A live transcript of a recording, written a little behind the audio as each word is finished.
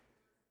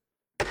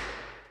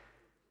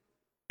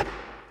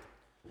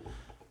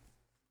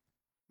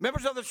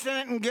Members of the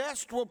Senate and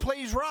guests will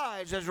please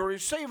rise as we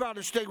receive our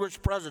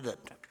distinguished president.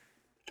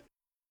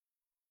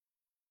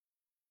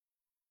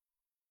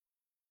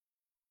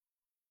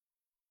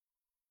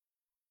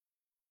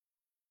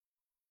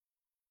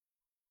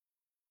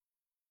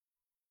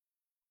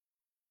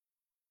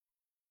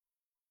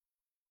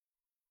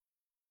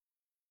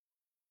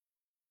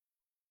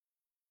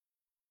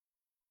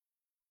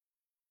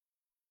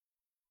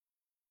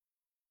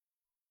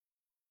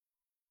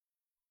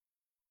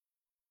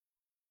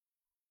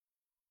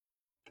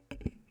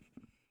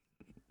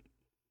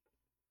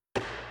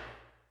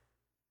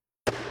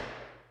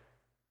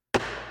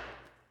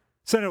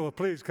 Senate will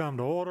please come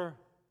to order.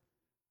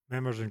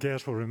 Members and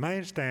guests will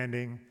remain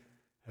standing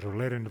as we're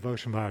led in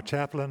devotion by our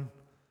chaplain,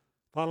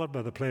 followed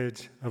by the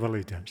Pledge of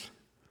Allegiance.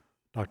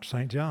 Dr.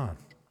 St. John.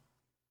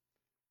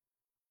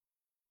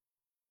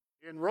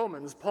 In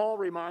Romans, Paul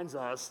reminds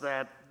us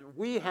that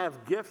we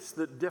have gifts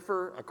that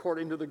differ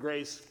according to the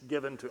grace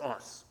given to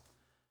us.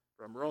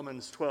 From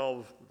Romans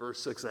 12,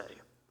 verse 6a.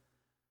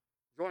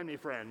 Join me,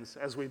 friends,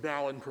 as we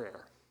bow in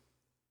prayer.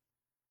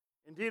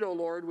 Indeed, O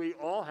Lord, we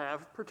all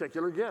have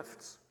particular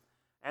gifts.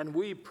 And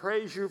we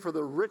praise you for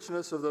the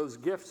richness of those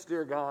gifts,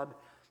 dear God,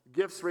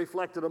 gifts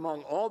reflected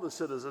among all the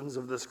citizens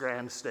of this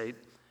grand state,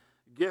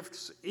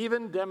 gifts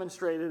even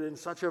demonstrated in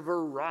such a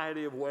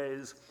variety of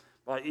ways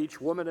by each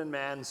woman and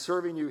man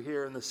serving you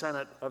here in the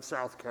Senate of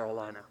South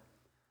Carolina.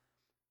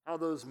 How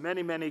those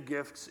many, many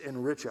gifts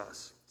enrich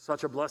us.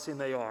 Such a blessing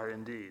they are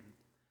indeed.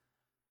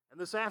 And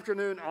this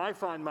afternoon, I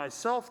find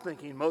myself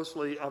thinking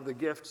mostly of the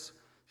gifts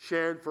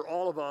shared for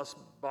all of us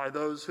by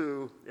those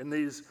who, in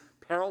these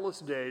perilous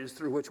days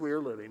through which we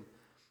are living,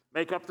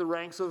 make up the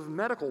ranks of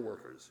medical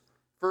workers,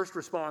 first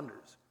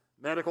responders,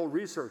 medical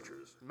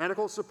researchers,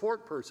 medical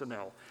support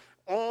personnel,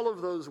 all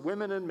of those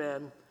women and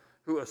men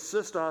who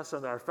assist us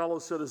and our fellow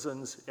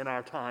citizens in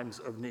our times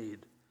of need.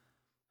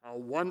 How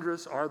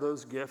wondrous are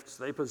those gifts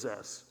they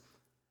possess,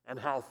 and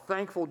how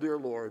thankful, dear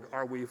Lord,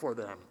 are we for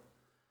them.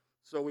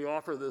 So we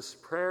offer this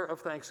prayer of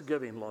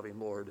thanksgiving, loving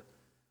Lord.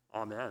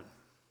 Amen.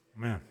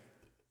 Amen.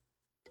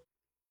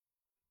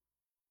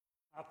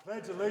 I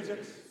pledge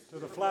allegiance to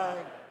the flag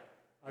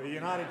of the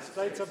United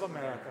States of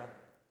America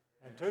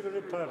and to the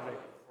republic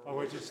for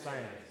which it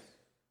stands,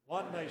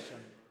 one nation,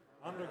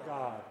 under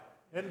God,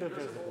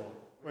 indivisible,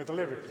 with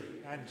liberty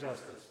and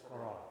justice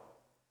for all.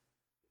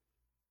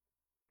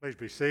 Please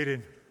be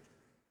seated.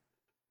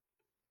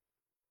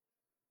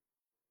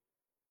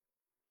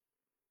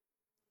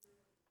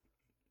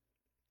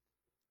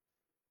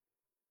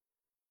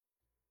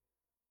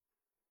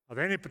 Are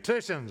there any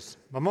petitions,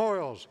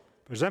 memorials,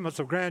 presentments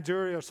of grand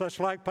jury, or such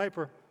like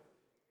paper?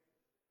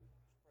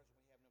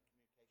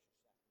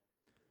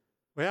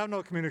 We have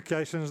no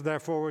communications,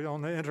 therefore we're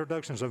on the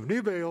introductions of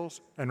new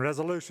bills and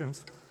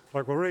resolutions.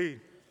 Clerk will read.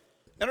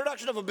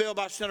 Introduction of a bill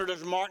by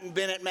Senators Martin,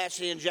 Bennett,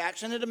 Massey, and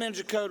Jackson. It amends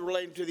a code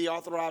relating to the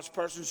authorized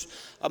persons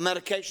of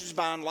medications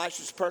by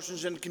unlicensed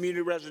persons in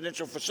community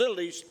residential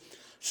facilities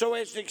so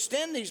as to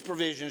extend these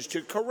provisions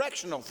to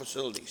correctional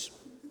facilities.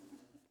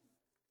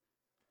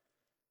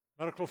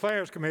 Medical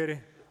Affairs Committee.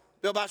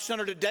 Bill by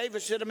Senator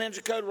Davis, it amends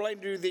a code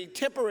relating to the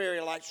temporary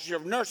licensure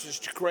of nurses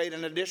to create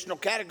an additional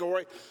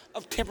category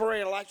of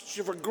temporary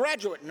licensure for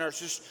graduate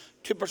nurses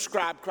to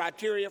prescribe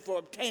criteria for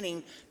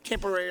obtaining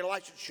temporary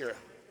licensure.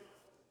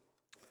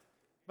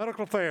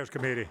 Medical Affairs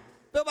Committee.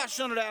 Bill by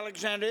Senator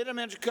Alexander, it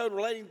amends a code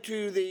relating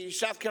to the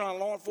South Carolina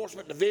Law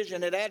Enforcement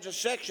Division. It adds a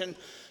section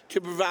to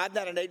provide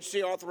that an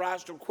agency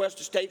authorized to request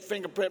a state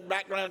fingerprint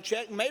background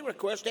check may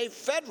request a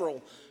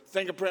federal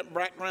fingerprint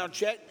background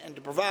check, and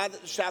to provide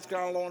that the South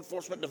Carolina Law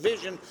Enforcement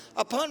Division,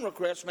 upon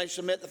request, may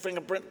submit the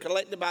fingerprint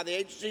collected by the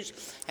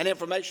agencies and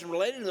information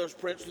relating to those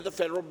prints to the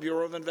Federal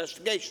Bureau of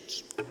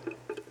Investigations.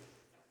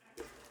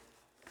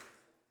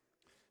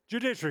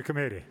 Judiciary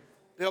Committee.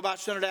 Bill by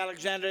Senator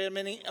Alexander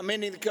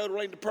amending the code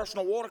relating to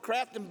personal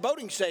watercraft and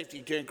boating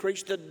safety to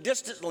increase the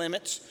distance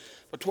limits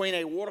between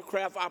a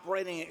watercraft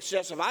operating at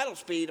excessive idle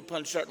speed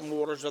upon certain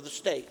waters of the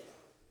state.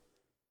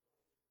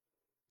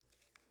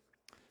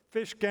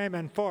 Fish, Game,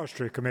 and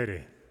Forestry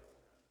Committee.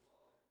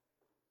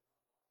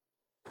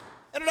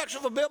 Introduction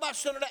of a bill by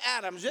Senator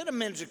Adams. It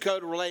amends the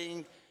code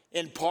relating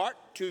in part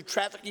to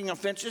trafficking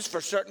offenses for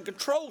certain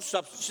controlled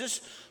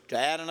substances to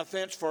add an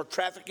offense for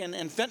trafficking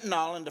in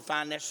fentanyl and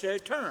define necessary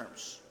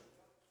terms.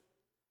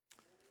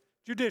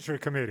 Judiciary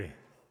Committee.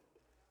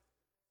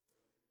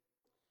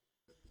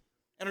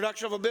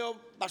 Introduction of a bill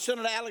by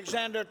Senator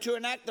Alexander to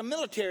enact the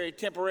Military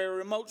Temporary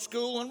Remote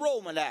School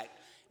Enrollment Act.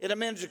 It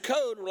amends the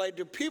code related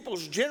to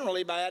pupils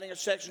generally by adding a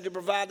section to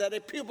provide that a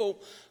pupil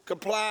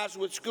complies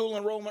with school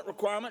enrollment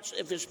requirements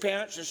if his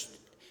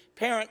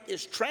parent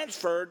is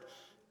transferred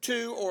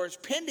to or is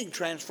pending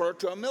transfer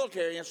to a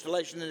military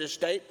installation in the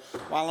state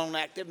while on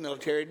active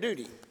military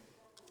duty.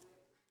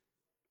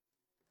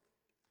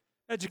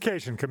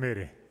 Education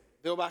Committee.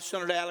 Bill by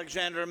Senator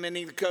Alexander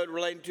amending the code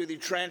relating to the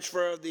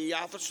transfer of the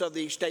office of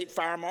the State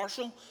Fire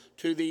Marshal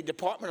to the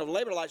Department of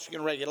Labor Licensing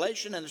and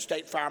Regulation, and the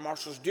State Fire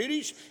Marshal's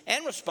duties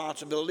and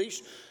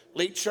responsibilities,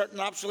 delete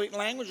certain obsolete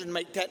language and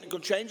make technical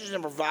changes,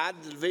 and provide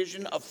the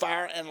Division of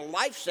Fire and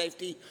Life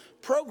Safety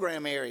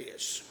program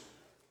areas.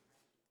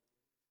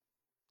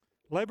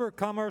 Labor,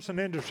 Commerce, and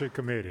Industry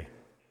Committee.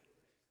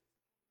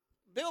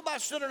 Bill by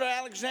Senators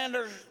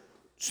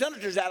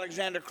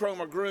Alexander,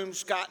 Cromer, Groom,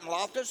 Scott, and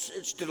Loftus.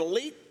 It's to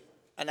delete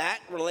an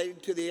act relating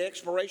to the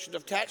expiration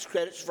of tax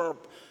credits for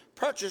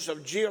purchase of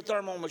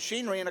geothermal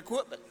machinery and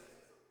equipment.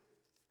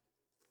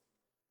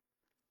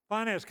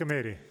 Finance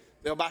Committee.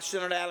 Bill by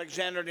Senator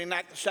Alexander to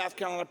enact the South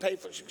Carolina Pay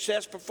for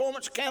Success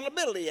Performance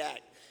Accountability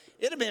Act.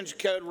 It amends the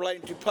code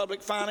relating to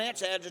public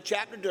finance, adds a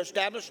chapter to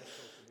establish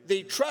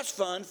the trust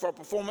fund for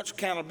performance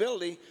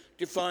accountability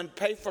to fund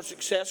Pay for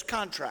Success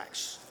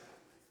contracts.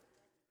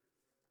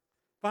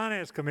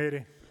 Finance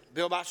Committee.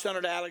 Bill by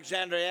Senator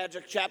Alexander adds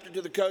a chapter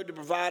to the code to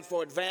provide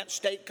for advanced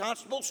state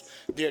constables,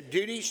 their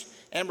duties,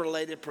 and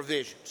related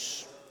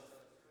provisions.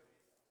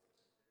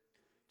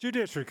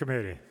 Judiciary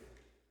Committee.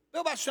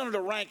 Bill by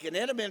Senator Rankin,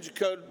 it amends the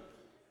code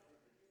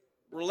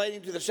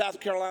relating to the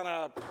South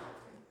Carolina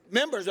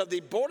members of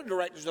the Board of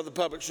Directors of the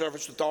Public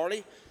Service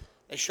Authority.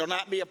 They shall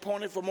not be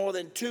appointed for more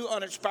than 2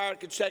 unexpired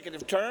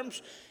consecutive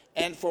terms,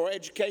 and for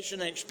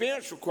education and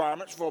experience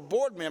requirements for a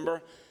board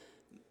member,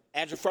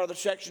 adds a further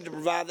section to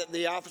provide that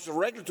the Office of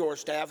Regulatory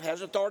Staff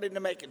has authority to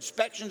make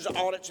inspections,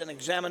 audits, and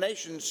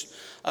examinations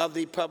of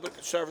the Public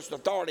Service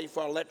Authority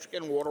for electric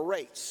and water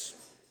rates.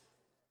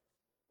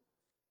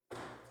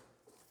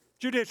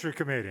 Judiciary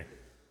Committee.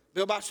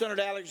 Bill by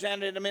Senator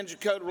Alexander, it amends the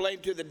code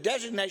relating to the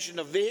designation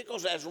of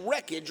vehicles as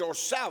wreckage or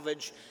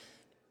salvage.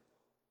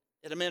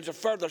 It amends a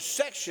further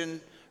section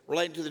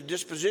relating to the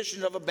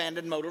disposition of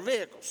abandoned motor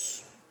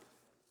vehicles.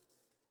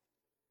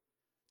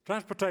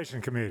 Transportation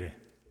Committee.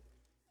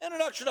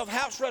 Introduction of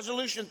House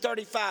Resolution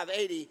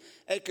 3580,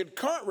 a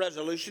concurrent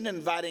resolution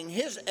inviting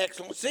His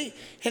Excellency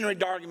Henry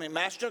Dargan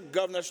McMaster,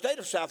 Governor of the State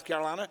of South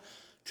Carolina,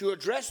 to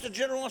address the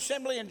General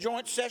Assembly in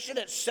joint session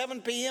at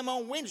 7 p.m.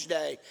 on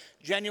Wednesday,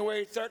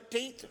 January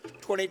 13th,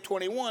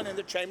 2021, in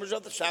the chambers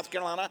of the South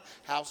Carolina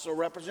House of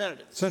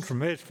Representatives. Senator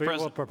from Edgefield,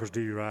 President. what purpose do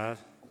you rise?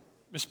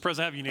 Mr.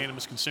 President, I have a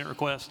unanimous consent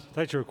request.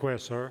 State your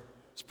request, sir.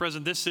 Mr.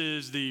 President, this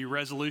is the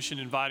resolution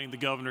inviting the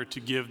governor to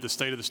give the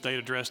State of the State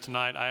address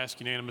tonight. I ask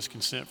unanimous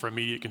consent for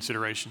immediate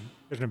consideration.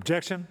 Is an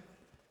objection?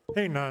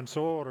 Hearing none,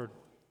 so ordered.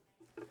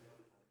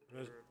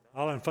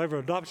 All in favor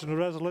of adoption of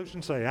the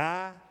resolution, say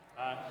aye.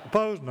 Aye.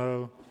 Opposed,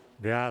 no.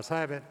 The ayes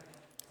have it.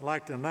 I'd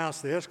like to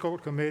announce the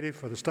escort committee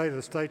for the State of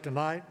the State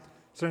tonight.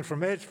 Senator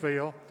from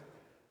Edgefield,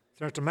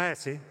 Senator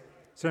Massey,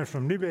 Senator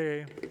from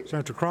Newberry,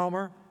 Senator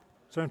Cromer,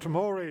 Senator from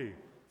Horry,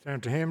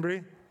 Senator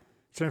Hembry,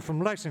 Senator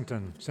from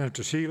Lexington,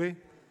 Senator Shealy,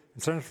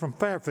 and Senator from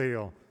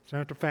Fairfield,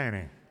 Senator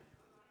Fanning.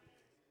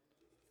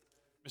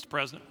 Mr.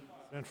 President.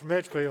 Senator from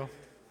Edgefield.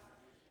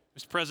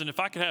 Mr. President, if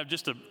I could have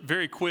just a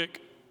very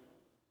quick.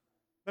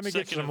 Let me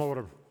get some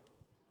order.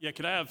 Yeah,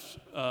 could I have.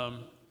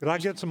 Could I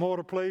get some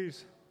order,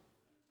 please?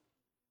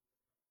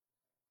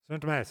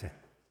 Senator Massey.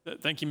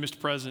 Thank you, Mr.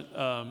 President.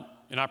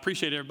 And I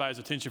appreciate everybody's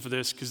attention for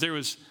this, because there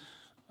was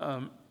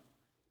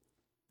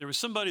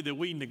somebody that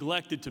we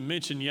neglected to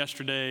mention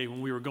yesterday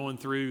when we were going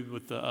through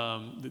with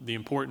the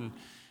important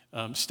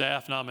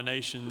staff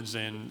nominations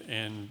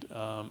and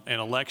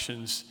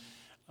elections.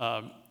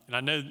 And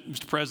I know,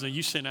 Mr. President,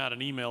 you sent out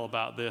an email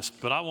about this,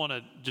 but I want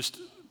to just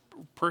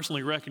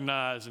personally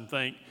recognize and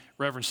thank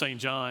Reverend St.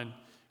 John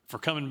for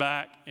coming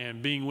back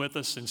and being with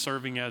us and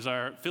serving as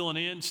our filling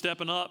in,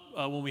 stepping up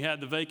when we had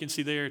the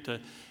vacancy there to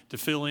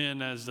fill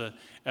in as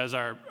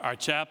our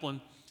chaplain.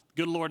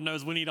 Good Lord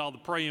knows we need all the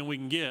praying we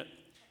can get.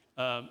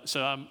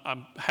 So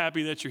I'm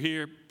happy that you're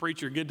here.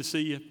 Preacher, good to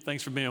see you.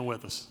 Thanks for being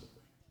with us.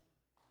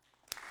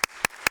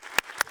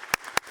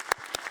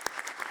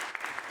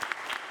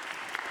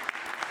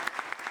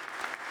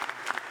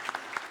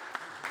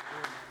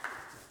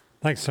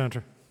 Thanks,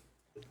 Senator.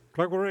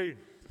 Clerk will read.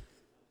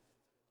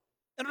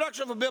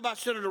 Introduction of a bill by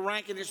Senator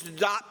Rankin is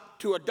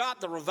to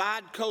adopt the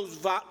revised code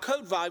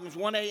volumes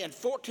 1A and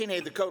 14A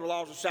of the Code of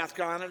Laws of South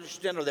Carolina to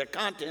extend their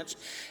contents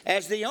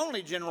as the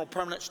only general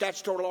permanent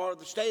statutory law of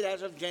the state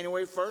as of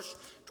January 1st,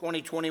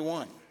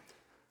 2021.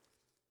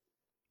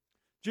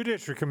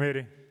 Judiciary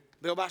Committee.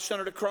 Bill by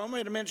Senator Cromer.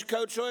 It amends the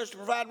code so as to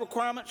provide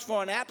requirements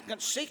for an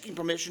applicant seeking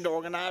permission to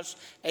organize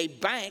a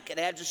bank. It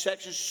adds a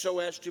section so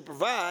as to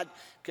provide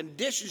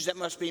conditions that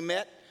must be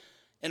met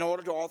in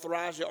order to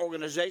authorize the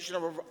organization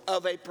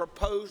of a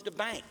proposed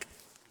bank.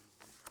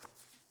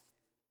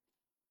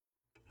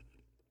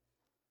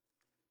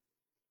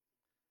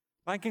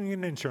 Banking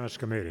and Insurance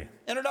Committee.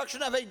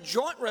 Introduction of a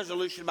joint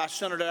resolution by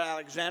Senator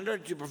Alexander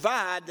to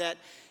provide that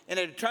in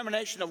a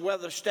determination of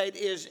whether the state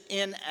is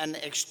in an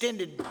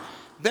extended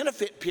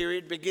benefit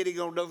period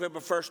beginning on November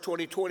 1st,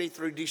 2020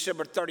 through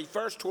December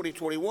 31st,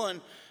 2021,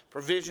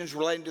 provisions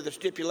relating to the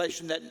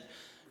stipulation that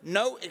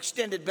No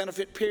extended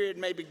benefit period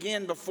may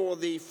begin before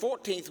the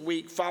 14th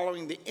week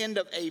following the end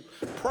of a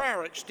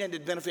prior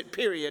extended benefit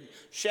period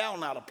shall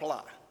not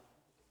apply.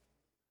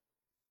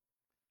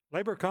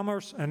 Labor,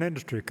 Commerce, and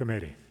Industry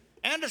Committee.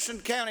 Anderson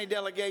County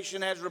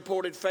delegation has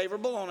reported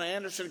favorable on the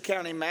Anderson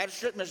County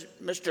Magistrate,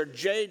 Mr.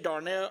 J.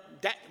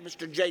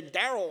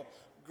 Darrell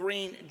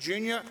Green,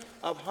 Jr.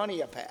 of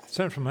Honeypath.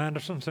 Senator from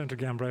Anderson, Senator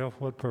Gambrell, for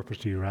what purpose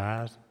do you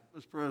rise?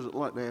 Mr. President, I'd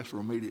like to ask for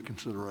immediate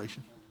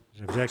consideration. Is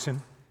there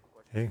objection?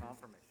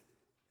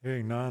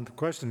 Hearing none, the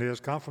question is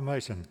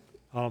confirmation.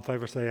 All in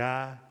favor say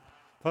aye.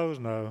 Opposed,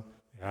 no.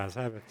 The ayes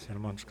have it.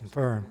 Sentiments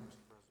confirmed.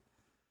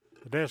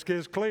 The desk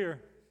is clear.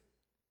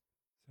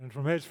 Senator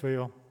from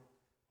Edgefield,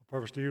 what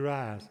purpose do you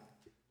rise?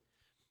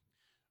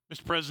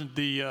 Mr. President,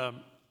 the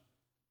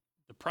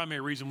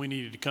primary reason we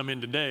needed to come in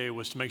today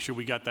was to make sure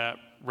we got that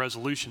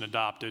resolution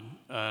adopted.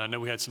 I know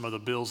we had some other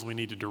bills we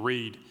needed to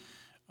read.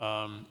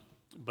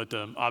 But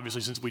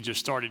obviously, since we just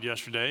started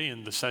yesterday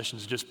and the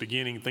session's just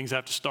beginning, things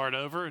have to start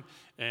over.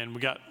 And we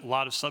got a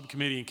lot of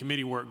subcommittee and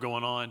committee work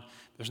going on.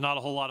 There's not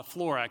a whole lot of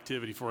floor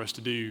activity for us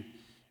to do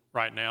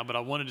right now. But I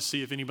wanted to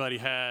see if anybody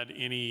had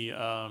any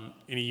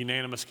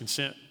unanimous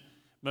consent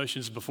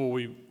motions before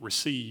we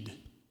recede.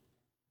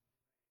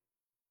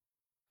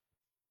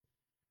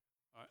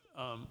 All right.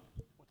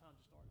 What time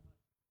to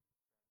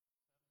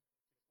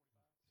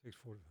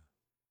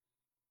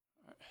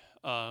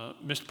start?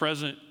 6:45. Mr.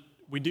 President,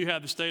 we do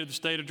have the State of the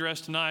State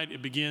address tonight.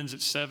 It begins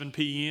at 7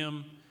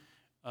 p.m.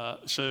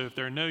 So if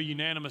there are no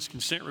unanimous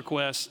consent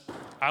requests,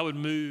 I would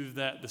move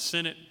that the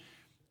Senate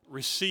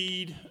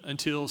recede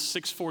until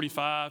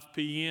 6:45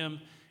 p.m.,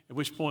 at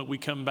which point we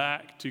come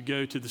back to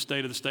go to the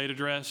State of the State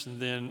address,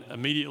 and then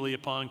immediately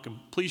upon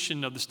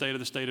completion of the State of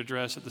the State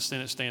address, that the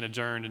Senate stand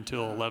adjourned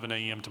until 11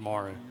 a.m.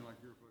 tomorrow.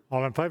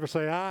 All in favor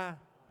say aye.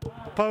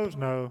 Opposed,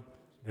 no.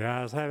 The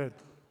ayes have it.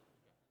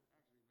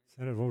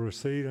 Senate will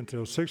recede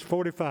until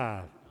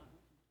 6:45.